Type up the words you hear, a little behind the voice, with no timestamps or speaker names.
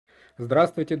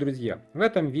Здравствуйте, друзья! В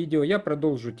этом видео я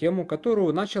продолжу тему,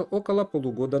 которую начал около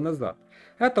полугода назад.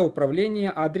 Это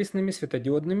управление адресными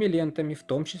светодиодными лентами, в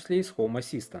том числе и с Home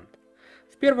Assistant.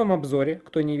 В первом обзоре,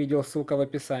 кто не видел, ссылка в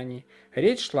описании,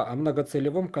 речь шла о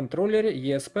многоцелевом контроллере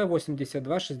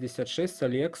ESP8266 с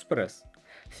AliExpress.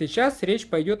 Сейчас речь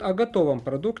пойдет о готовом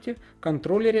продукте,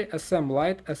 контроллере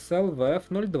SMLight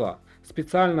SLWF-02,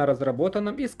 специально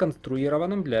разработанном и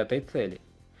сконструированном для этой цели.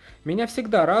 Меня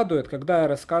всегда радует, когда я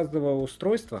рассказываю о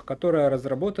устройствах, которые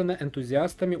разработаны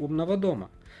энтузиастами умного дома,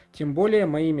 тем более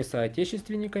моими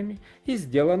соотечественниками и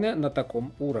сделаны на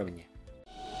таком уровне.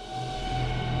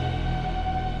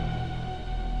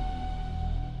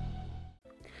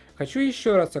 Хочу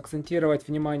еще раз акцентировать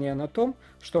внимание на том,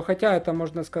 что хотя это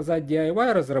можно сказать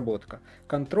DIY разработка,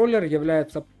 контроллер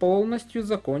является полностью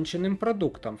законченным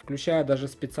продуктом, включая даже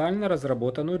специально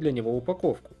разработанную для него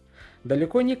упаковку.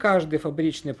 Далеко не каждый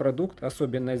фабричный продукт,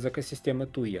 особенно из экосистемы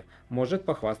Туя, может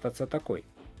похвастаться такой.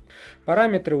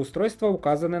 Параметры устройства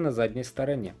указаны на задней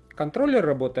стороне. Контроллер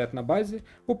работает на базе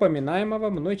упоминаемого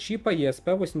мной чипа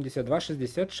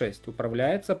ESP8266,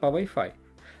 управляется по Wi-Fi.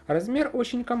 Размер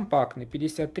очень компактный,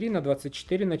 53 на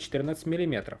 24 на 14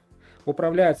 мм.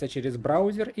 Управляется через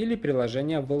браузер или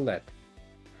приложение WLED.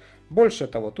 Больше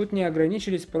того, тут не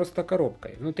ограничились просто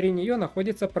коробкой. Внутри нее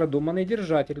находится продуманный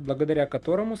держатель, благодаря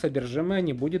которому содержимое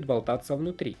не будет болтаться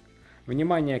внутри.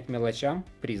 Внимание к мелочам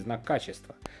 – признак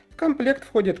качества. В комплект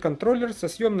входит контроллер со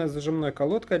съемной зажимной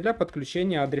колодкой для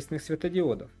подключения адресных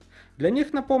светодиодов. Для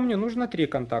них, напомню, нужно 3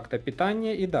 контакта –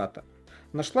 питание и дата.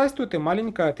 Нашлась тут и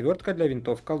маленькая отвертка для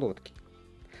винтов колодки.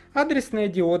 Адресные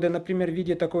диоды, например, в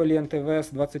виде такой ленты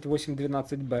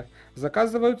VS2812B,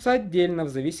 заказываются отдельно в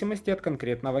зависимости от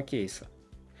конкретного кейса.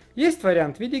 Есть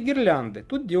вариант в виде гирлянды,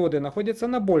 тут диоды находятся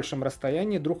на большем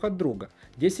расстоянии друг от друга,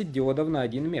 10 диодов на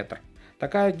 1 метр.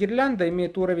 Такая гирлянда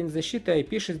имеет уровень защиты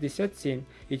IP67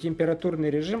 и температурный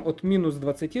режим от минус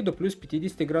 20 до плюс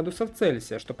 50 градусов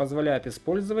Цельсия, что позволяет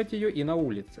использовать ее и на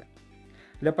улице.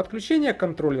 Для подключения к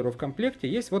контроллеру в комплекте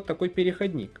есть вот такой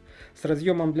переходник с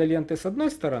разъемом для ленты с одной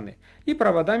стороны и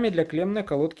проводами для клеммной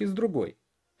колодки с другой.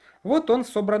 Вот он в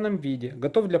собранном виде,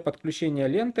 готов для подключения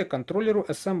ленты к контроллеру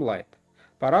SMLight.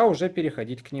 Пора уже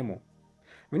переходить к нему.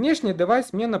 Внешний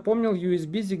девайс мне напомнил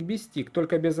USB-Zigbee стик,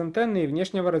 только без антенны и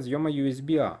внешнего разъема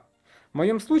USB-A. В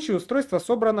моем случае устройство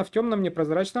собрано в темном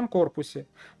непрозрачном корпусе,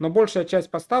 но большая часть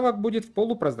поставок будет в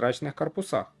полупрозрачных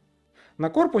корпусах. На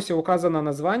корпусе указано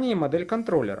название и модель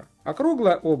контроллера, а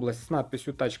круглая область с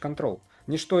надписью Touch Control –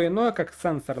 не что иное, как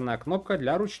сенсорная кнопка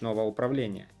для ручного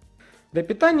управления. Для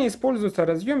питания используется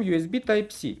разъем USB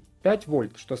Type-C 5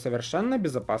 вольт, что совершенно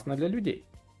безопасно для людей.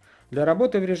 Для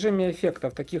работы в режиме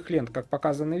эффектов таких лент, как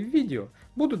показаны в видео,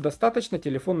 будут достаточно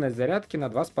телефонной зарядки на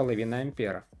 2,5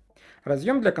 А.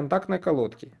 Разъем для контактной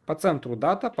колодки, по центру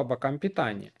дата, по бокам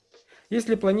питания.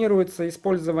 Если планируется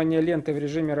использование ленты в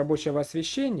режиме рабочего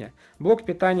освещения, блок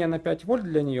питания на 5 вольт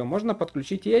для нее можно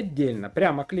подключить и отдельно,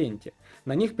 прямо к ленте.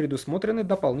 На них предусмотрены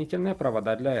дополнительные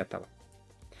провода для этого.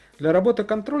 Для работы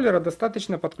контроллера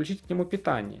достаточно подключить к нему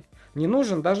питание. Не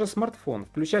нужен даже смартфон.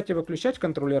 Включать и выключать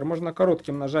контроллер можно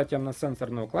коротким нажатием на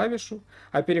сенсорную клавишу,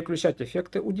 а переключать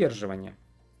эффекты удерживания.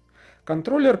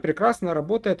 Контроллер прекрасно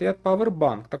работает и от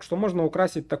Powerbank, так что можно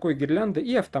украсить такой гирляндой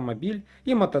и автомобиль,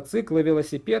 и мотоцикл, и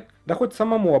велосипед, да хоть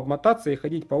самому обмотаться и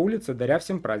ходить по улице, даря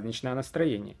всем праздничное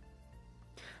настроение.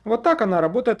 Вот так она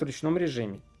работает в ручном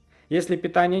режиме. Если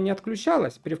питание не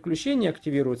отключалось, при включении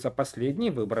активируется последний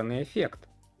выбранный эффект.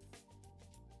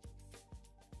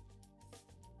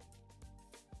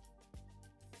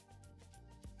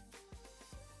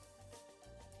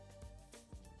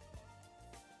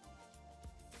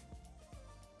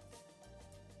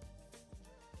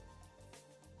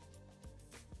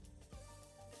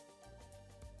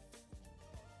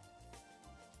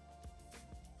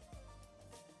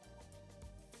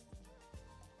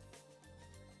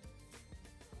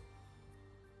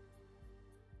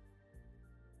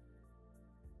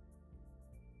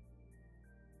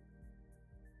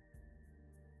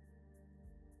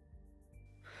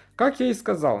 Как я и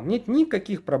сказал, нет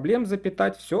никаких проблем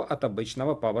запитать все от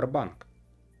обычного Powerbank.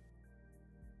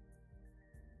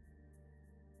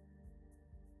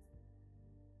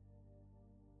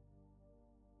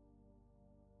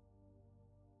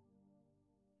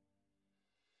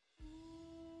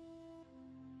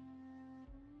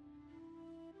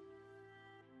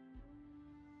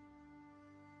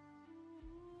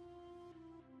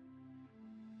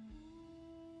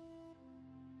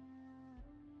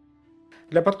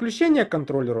 Для подключения к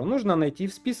контроллеру нужно найти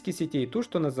в списке сетей ту,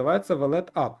 что называется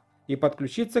WLED App, и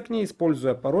подключиться к ней,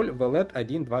 используя пароль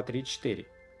WLED1234.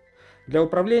 Для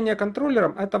управления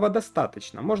контроллером этого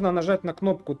достаточно. Можно нажать на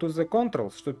кнопку To the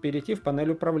Controls, чтобы перейти в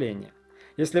панель управления.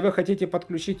 Если вы хотите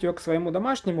подключить ее к своему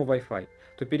домашнему Wi-Fi,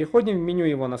 то переходим в меню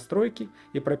его настройки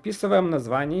и прописываем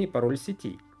название и пароль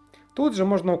сети. Тут же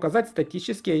можно указать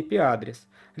статический IP-адрес,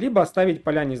 либо оставить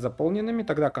поля незаполненными,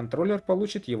 тогда контроллер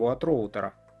получит его от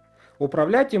роутера.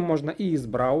 Управлять им можно и из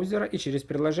браузера, и через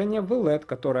приложение WLED,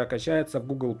 которое качается в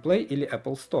Google Play или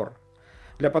Apple Store.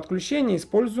 Для подключения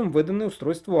используем выданный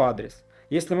устройству адрес.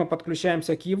 Если мы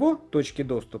подключаемся к его точке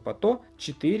доступа, то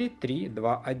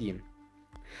 4321.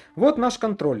 Вот наш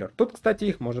контроллер. Тут, кстати,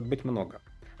 их может быть много.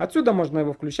 Отсюда можно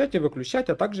его включать и выключать,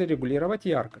 а также регулировать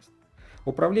яркость.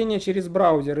 Управление через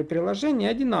браузер и приложение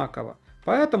одинаково,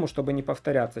 поэтому, чтобы не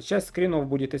повторяться, часть скринов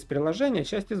будет из приложения,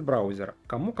 часть из браузера,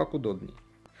 кому как удобнее.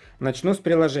 Начну с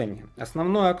приложения.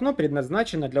 Основное окно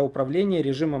предназначено для управления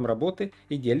режимом работы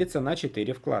и делится на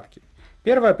 4 вкладки.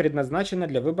 Первая предназначена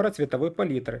для выбора цветовой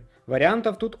палитры.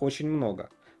 Вариантов тут очень много.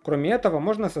 Кроме этого,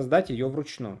 можно создать ее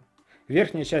вручную. В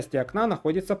верхней части окна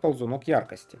находится ползунок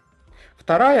яркости.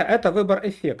 Вторая – это выбор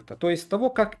эффекта, то есть того,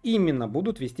 как именно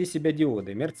будут вести себя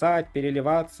диоды, мерцать,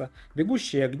 переливаться,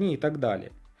 бегущие огни и так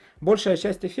далее. Большая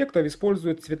часть эффектов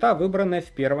использует цвета, выбранные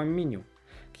в первом меню.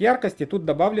 К яркости тут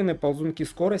добавлены ползунки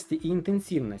скорости и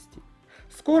интенсивности.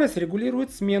 Скорость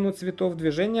регулирует смену цветов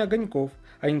движения огоньков,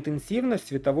 а интенсивность –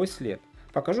 световой след.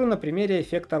 Покажу на примере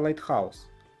эффекта Lighthouse.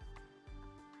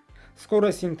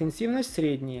 Скорость и интенсивность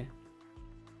средние.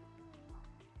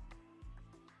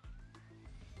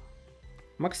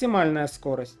 Максимальная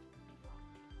скорость.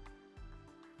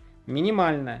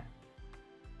 Минимальная.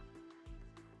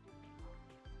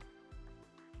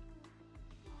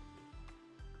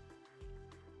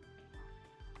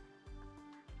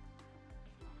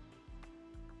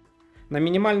 На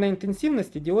минимальной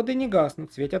интенсивности диоды не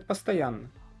гаснут, светят постоянно.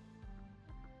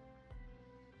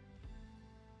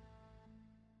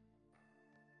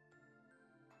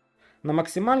 На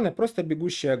максимальной просто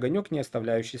бегущий огонек, не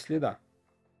оставляющий следа.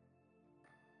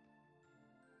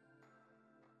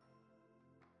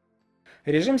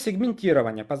 Режим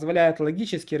сегментирования позволяет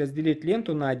логически разделить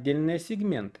ленту на отдельные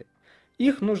сегменты.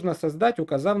 Их нужно создать,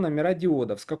 указав номера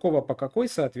диодов, с какого по какой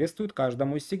соответствуют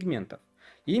каждому из сегментов.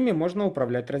 Ими можно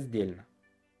управлять раздельно.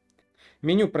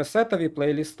 Меню пресетов и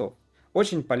плейлистов.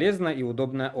 Очень полезная и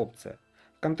удобная опция.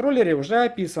 В контроллере уже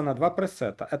описано два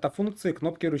пресета. Это функции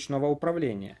кнопки ручного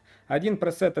управления. Один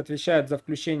пресет отвечает за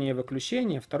включение и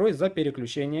выключение, второй за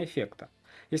переключение эффекта.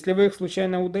 Если вы их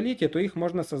случайно удалите, то их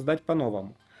можно создать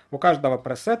по-новому. У каждого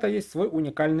пресета есть свой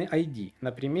уникальный ID,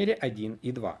 на примере 1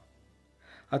 и 2.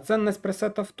 А ценность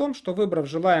пресета в том, что выбрав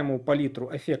желаемую палитру,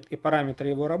 эффект и параметры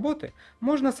его работы,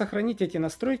 можно сохранить эти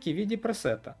настройки в виде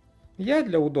пресета. Я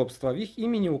для удобства в их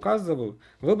имени указываю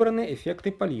выбранный эффект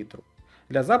и палитру.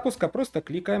 Для запуска просто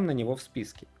кликаем на него в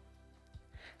списке.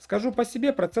 Скажу по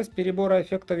себе, процесс перебора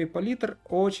эффектов и палитр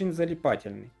очень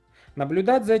залипательный.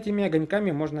 Наблюдать за этими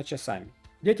огоньками можно часами.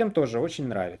 Детям тоже очень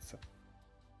нравится.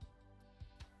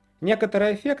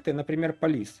 Некоторые эффекты, например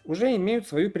полис, уже имеют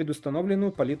свою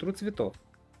предустановленную палитру цветов.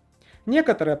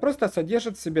 Некоторые просто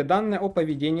содержат в себе данные о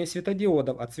поведении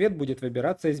светодиодов, а цвет будет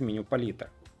выбираться из меню палитр.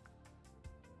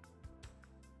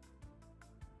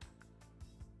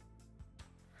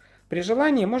 При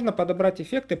желании можно подобрать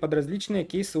эффекты под различные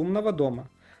кейсы умного дома.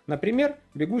 Например,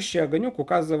 бегущий огонек,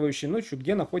 указывающий ночью,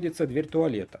 где находится дверь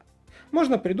туалета.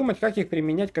 Можно придумать, как их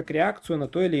применять как реакцию на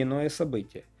то или иное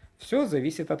событие. Все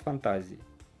зависит от фантазии.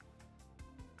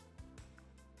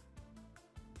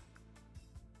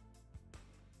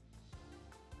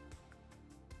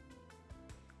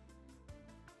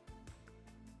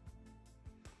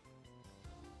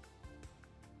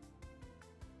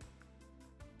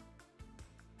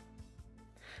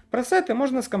 Пресеты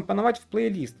можно скомпоновать в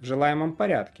плейлист в желаемом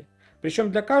порядке.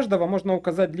 Причем для каждого можно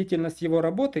указать длительность его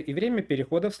работы и время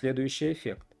перехода в следующий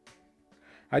эффект.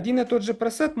 Один и тот же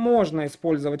пресет можно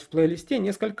использовать в плейлисте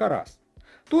несколько раз.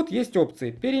 Тут есть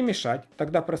опции перемешать,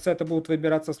 тогда пресеты будут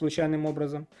выбираться случайным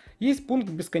образом. Есть пункт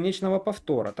бесконечного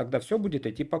повтора, тогда все будет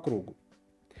идти по кругу.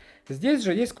 Здесь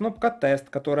же есть кнопка тест,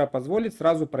 которая позволит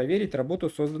сразу проверить работу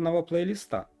созданного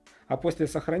плейлиста. А после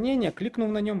сохранения,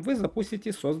 кликнув на нем, вы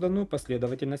запустите созданную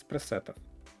последовательность пресетов.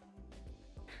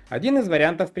 Один из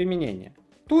вариантов применения.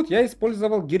 Тут я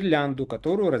использовал гирлянду,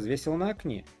 которую развесил на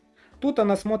окне. Тут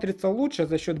она смотрится лучше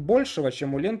за счет большего,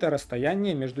 чем у ленты,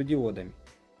 расстояния между диодами.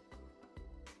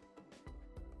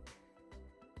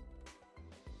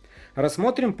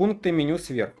 Рассмотрим пункты меню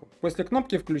сверху. После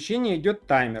кнопки включения идет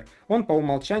таймер, он по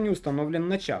умолчанию установлен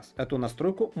на час, эту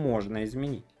настройку можно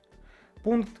изменить.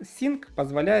 Пункт Sync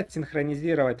позволяет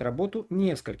синхронизировать работу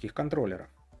нескольких контроллеров.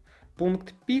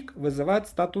 Пункт пик вызывает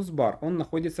статус-бар, он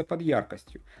находится под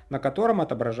яркостью, на котором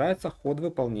отображается ход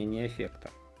выполнения эффекта.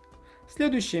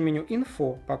 Следующее меню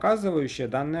 «Инфо», показывающее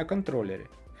данные о контроллере.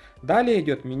 Далее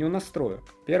идет меню настроек.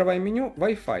 Первое меню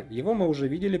Wi-Fi, его мы уже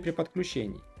видели при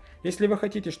подключении. Если вы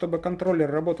хотите, чтобы контроллер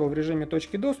работал в режиме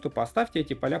точки доступа, оставьте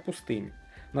эти поля пустыми.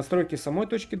 Настройки самой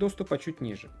точки доступа чуть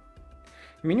ниже.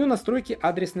 Меню настройки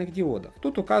адресных диодов.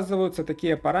 Тут указываются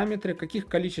такие параметры, как их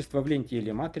количество в ленте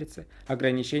или матрице,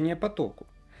 ограничение по току.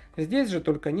 Здесь же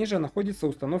только ниже находится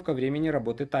установка времени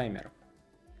работы таймера.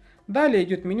 Далее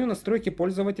идет меню настройки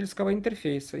пользовательского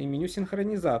интерфейса и меню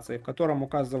синхронизации, в котором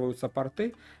указываются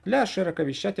порты для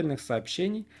широковещательных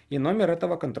сообщений и номер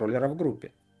этого контроллера в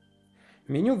группе.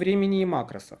 Меню времени и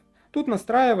макросов. Тут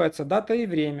настраивается дата и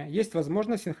время, есть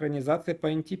возможность синхронизации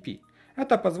по NTP.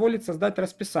 Это позволит создать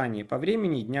расписание по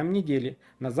времени и дням недели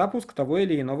на запуск того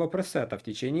или иного пресета в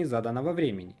течение заданного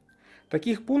времени.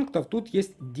 Таких пунктов тут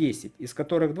есть 10, из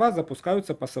которых 2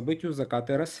 запускаются по событию закат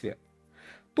и рассвет.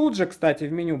 Тут же, кстати,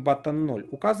 в меню Button 0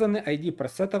 указаны ID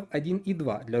пресетов 1 и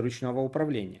 2 для ручного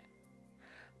управления.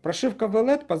 Прошивка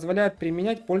WLED позволяет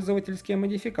применять пользовательские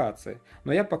модификации,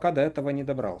 но я пока до этого не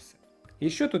добрался.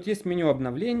 Еще тут есть меню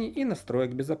обновлений и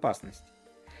настроек безопасности.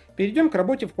 Перейдем к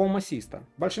работе в Home Assistant.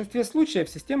 В большинстве случаев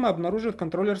система обнаружит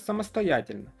контроллер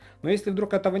самостоятельно, но если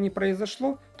вдруг этого не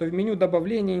произошло, то в меню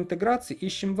добавления и интеграции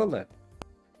ищем WLED.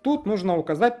 Тут нужно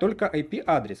указать только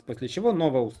IP-адрес, после чего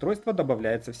новое устройство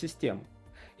добавляется в систему.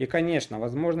 И, конечно,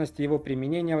 возможности его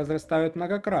применения возрастают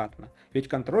многократно, ведь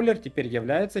контроллер теперь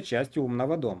является частью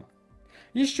умного дома.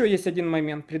 Еще есть один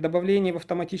момент. При добавлении в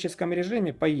автоматическом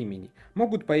режиме по имени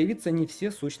могут появиться не все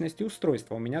сущности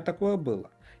устройства, у меня такое было.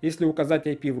 Если указать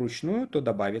IP вручную, то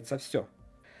добавится все.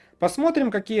 Посмотрим,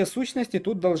 какие сущности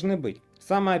тут должны быть.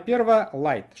 Самое первое –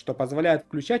 Light, что позволяет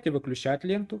включать и выключать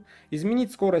ленту,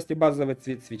 изменить скорость и базовый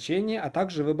цвет свечения, а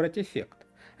также выбрать эффект.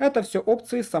 Это все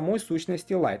опции самой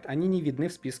сущности Light, они не видны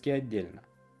в списке отдельно.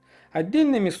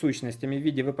 Отдельными сущностями в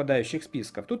виде выпадающих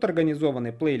списков тут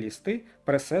организованы плейлисты,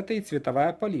 пресеты и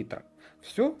цветовая палитра.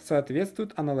 Все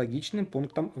соответствует аналогичным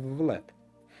пунктам в WLED.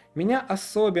 Меня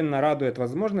особенно радует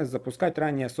возможность запускать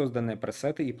ранее созданные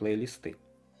пресеты и плейлисты.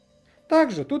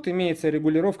 Также тут имеется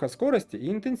регулировка скорости и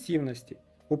интенсивности,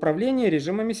 управление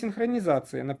режимами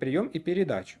синхронизации на прием и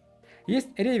передачу. Есть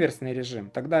реверсный режим,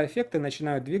 тогда эффекты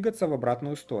начинают двигаться в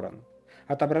обратную сторону.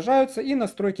 Отображаются и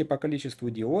настройки по количеству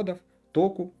диодов,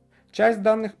 току. Часть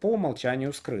данных по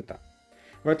умолчанию скрыта.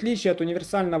 В отличие от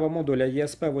универсального модуля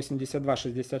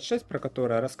ESP8266, про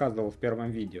который я рассказывал в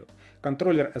первом видео,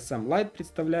 контроллер SMLight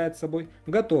представляет собой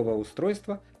готовое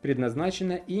устройство,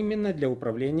 предназначенное именно для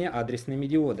управления адресными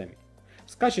диодами,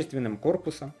 с качественным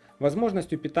корпусом,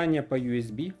 возможностью питания по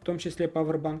USB, в том числе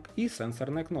Powerbank, и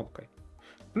сенсорной кнопкой.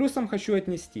 Плюсом хочу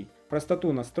отнести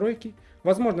простоту настройки,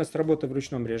 возможность работы в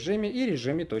ручном режиме и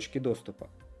режиме точки доступа.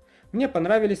 Мне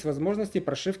понравились возможности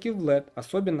прошивки в WLED,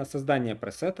 особенно создание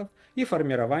пресетов и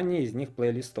формирование из них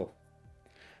плейлистов.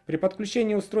 При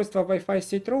подключении устройства Wi-Fi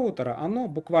сеть роутера оно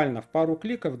буквально в пару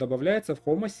кликов добавляется в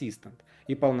Home Assistant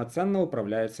и полноценно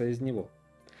управляется из него.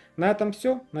 На этом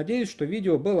все. Надеюсь, что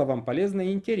видео было вам полезно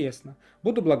и интересно.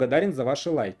 Буду благодарен за ваши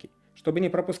лайки. Чтобы не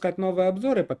пропускать новые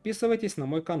обзоры, подписывайтесь на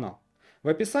мой канал. В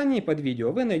описании под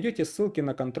видео вы найдете ссылки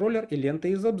на контроллер и ленты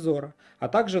из обзора, а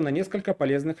также на несколько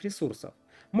полезных ресурсов.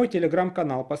 Мой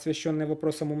телеграм-канал, посвященный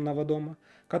вопросам умного дома,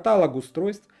 каталог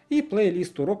устройств и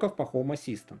плейлист уроков по Home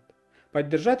Assistant.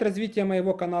 Поддержать развитие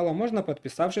моего канала можно,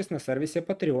 подписавшись на сервисе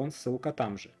Patreon, ссылка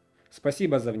там же.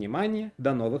 Спасибо за внимание,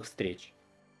 до новых встреч!